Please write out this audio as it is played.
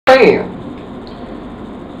Bam!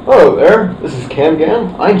 Hello there, this is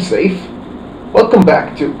CamGam. I'm safe. Welcome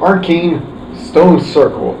back to Arcane Stone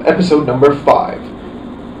Circle, episode number 5.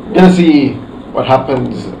 We're gonna see what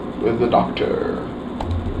happens with the doctor.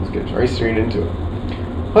 Let's get right straight into it.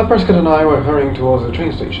 While Prescott and I were hurrying towards the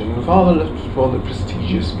train station, Father left for the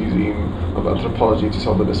prestigious Museum of Anthropology to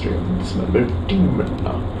solve the mystery of the dismembered demon.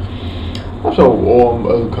 After a warm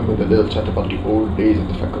welcome and a little chat about the old days of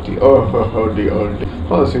the faculty, the old days,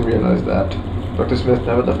 Father soon realized that Dr. Smith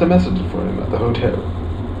never left a message for him at the hotel.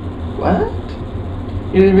 What?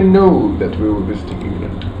 He didn't even know that we were visiting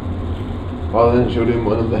England. Father then showed him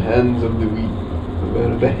one of the hands of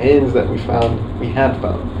the hands that we had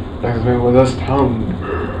found. Dr. Smith was astounded.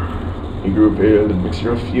 He grew pale, and a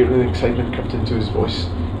mixture of fear and excitement crept into his voice.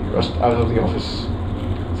 He rushed out of the office,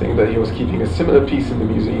 saying that he was keeping a similar piece in the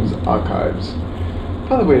museum's archives.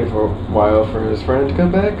 Father waited for a while for his friend to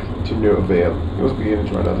come back, to no avail. He was beginning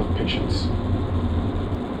to run out of patience.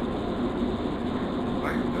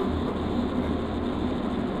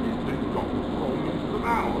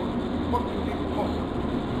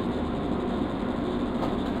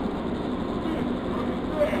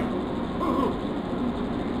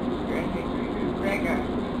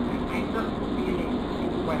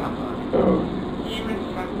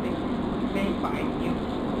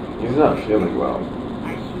 He's not feeling well.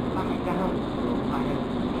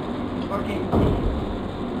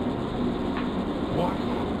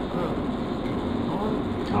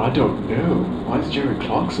 I don't know. Why is Jerry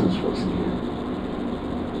Clarkson frozen here?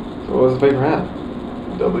 So what was the paper at?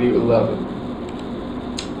 W11.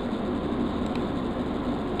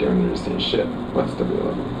 Don't understand shit. What's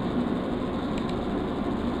W11?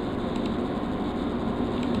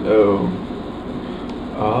 No.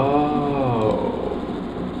 Oh.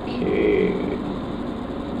 Okay.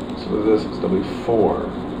 So this was W4.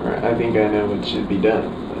 Alright, I think I know what should be done.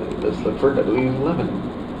 Let's look for W11.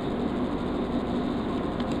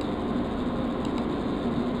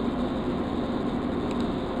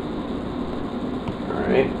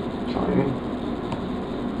 Alright, fine.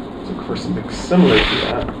 Let's look for something similar to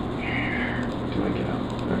that. What do I get out?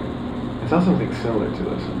 Okay. I saw something similar to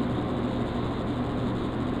this.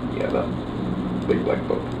 Yeah, that big black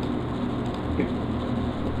book.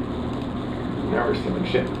 Now we're stealing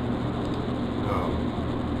shit.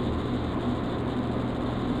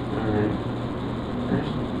 Alright. Where's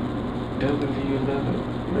W11?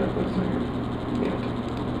 No, that's not here. Yeah.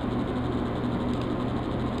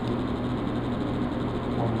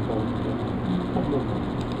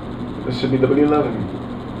 This should be W11.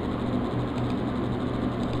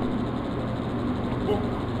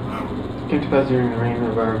 It came to pass during the reign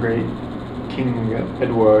of our great King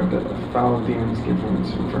Edward that a foul demon came from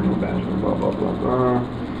its infernal banishment, blah blah blah blah.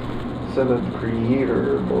 Said that the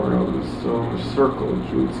creator, born of the stone circle,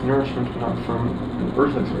 drew its nourishment not from an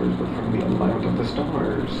earthly source, but from the alignment of the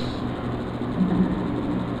stars.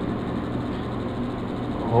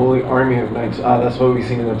 A holy army of knights. That's what we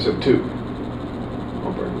seen in episode 2.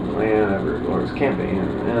 Over the land, ever glorious campaign,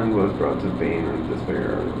 and was brought to pain and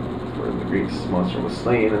despair, for the great monster was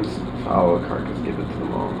slain, and foul carcass given to the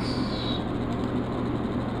monks.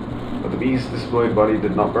 But the beast's destroyed body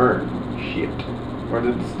did not burn. Shit. Or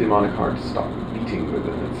did its demonic heart stop beating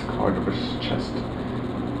within its cadaverous chest?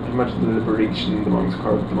 After much deliberation, the monks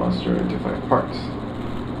carved the monster into 5 parts.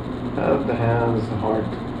 Had the hands, the heart,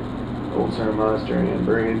 the old monastery, and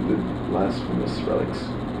buried the blasphemous relics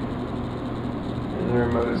in their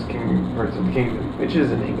mother's parts of the kingdom, which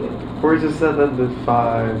is in England. For it is said that the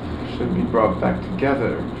 5 should be brought back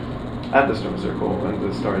together at the stone circle when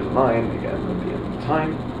the stars align again at the end of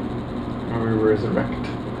time. And we resurrect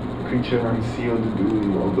the creature and seal the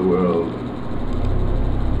doom of the world.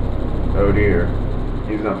 Oh dear,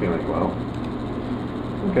 he's not feeling well.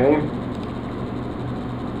 Okay.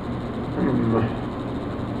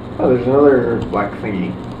 Oh, there's another black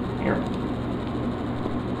thingy here.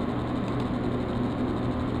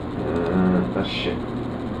 That's shit.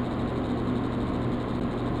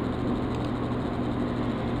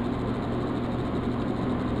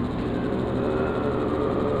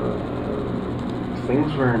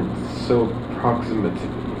 Things weren't so proximate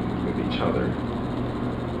with each other.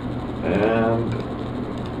 And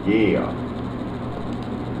yeah.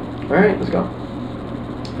 Alright, let's go. I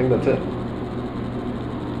think that's it.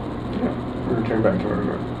 Yeah, we'll return back to our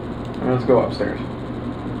room. Alright, let's go upstairs.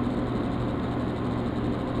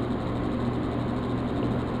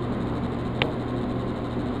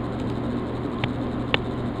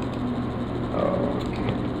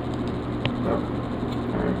 Okay. Nope.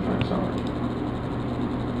 Alright, fine, sorry.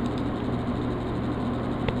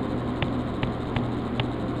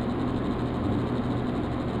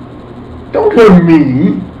 Don't hurt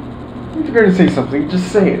me! If you're gonna say something,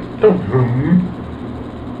 just say it. Don't hurt me.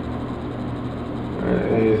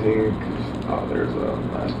 I think... Oh, there's a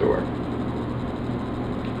last door.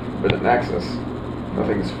 Forbidden access.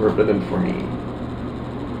 Nothing's forbidden for me.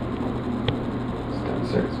 It's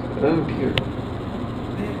downstairs. Oh dear.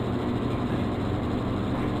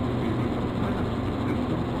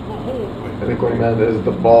 I think what he meant is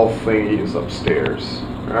the ball thingy is upstairs.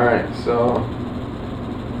 Alright, so...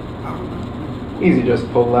 Easy, just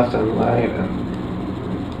pull left and right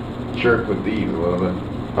and jerk with these a little bit.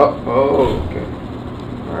 Oh, okay.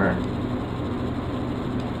 Alright.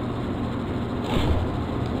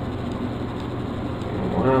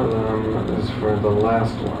 One of them is for the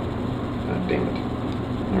last one. God damn it.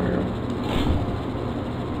 There we go.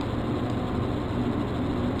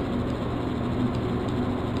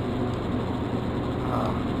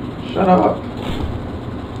 Shut up.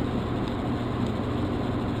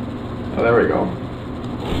 Oh, there we go.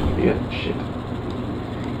 Idiot. Shit.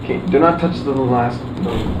 Okay, do not touch the last,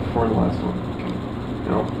 no, before the last one. Okay.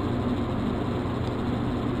 No.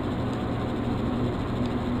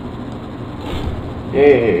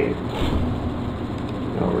 Yay.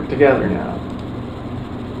 No, we're together now.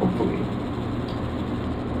 Hopefully.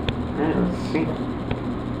 Alright, let's see.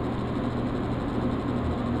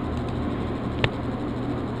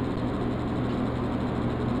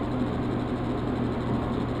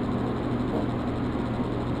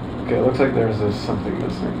 Okay, it looks like there's something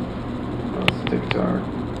missing. Let's take it to our...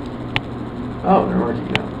 Oh, they're working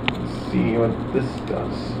now. Let's see what this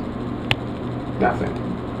does. Nothing.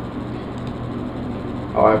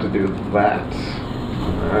 Oh, I have to do that.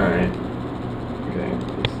 Alright. Okay,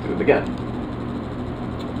 let's do it again.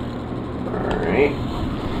 Alright.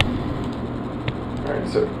 Alright,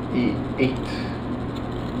 so E8.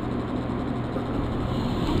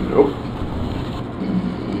 Nope.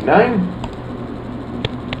 E9.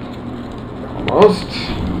 Almost.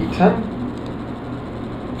 E10.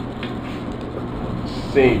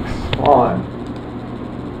 6. Come on.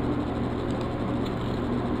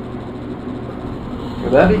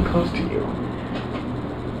 Would that be close to you?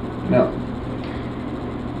 No.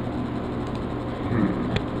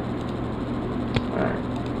 Alright.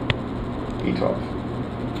 E12.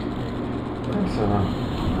 That's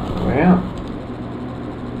the way out.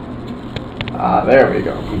 Ah, there we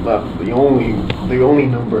go. We left the only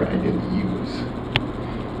number I didn't use.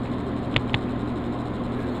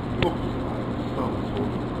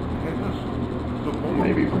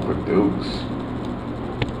 Maybe if we put those.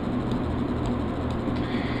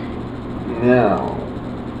 Now,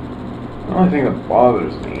 the only thing that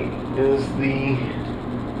bothers me is the...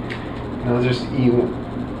 No, just even...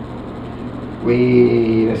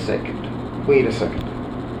 Wait a second.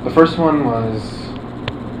 The first one was...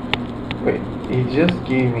 Wait, he just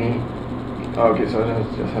gave me... Oh, okay, so I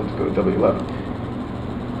just have to go to W11.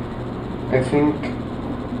 I think...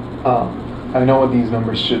 I know what these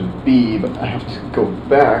numbers should be, but I have to go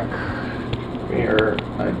back where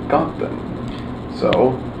I got them.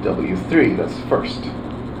 So, W3, that's first.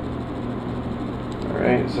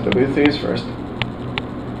 Alright, so W3 is first.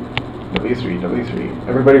 W3.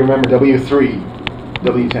 Everybody remember W3,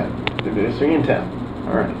 W10. W3 and 10.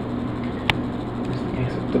 Alright.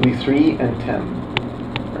 W3 and 10.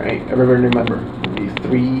 Alright, everybody remember.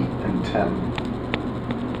 W3 and 10.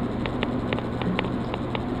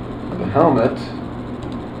 For the helmet,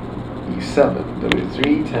 E7. W3,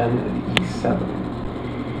 10, and E7.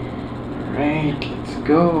 Alright, let's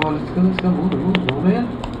go. Move, man.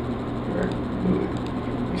 Alright,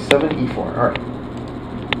 E7, E4. Alright.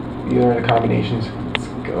 These are the combinations. Let's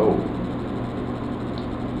go.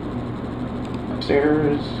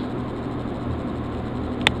 Upstairs.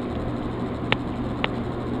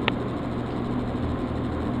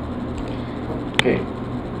 Okay.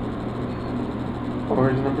 What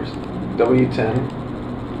are the numbers? W10,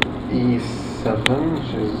 E7,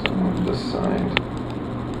 which is on this side.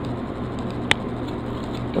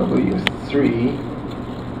 W3.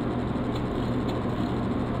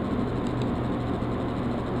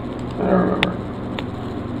 I don't remember.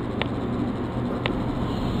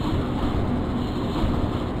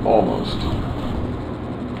 Almost.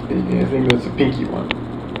 I think that's a pinky one.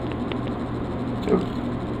 Yep.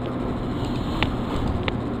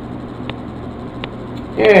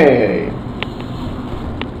 Yay!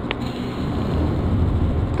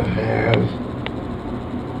 What the hell?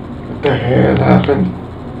 What the hell happened?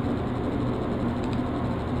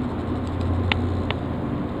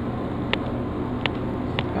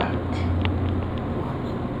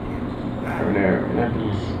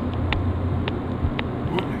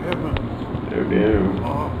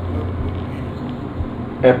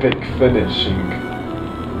 epic finishing.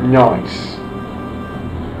 Nice.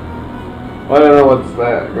 I don't know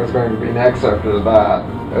what's going to be next after that.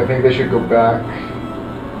 I think they should go back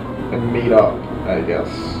and meet up, I guess.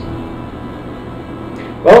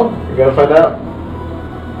 Well, we're gonna find out.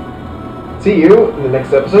 See you in the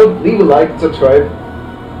next episode. Leave a like, subscribe.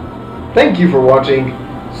 Thank you for watching.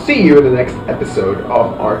 See you in the next episode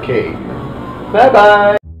of Arcane. Bye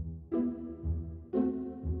bye!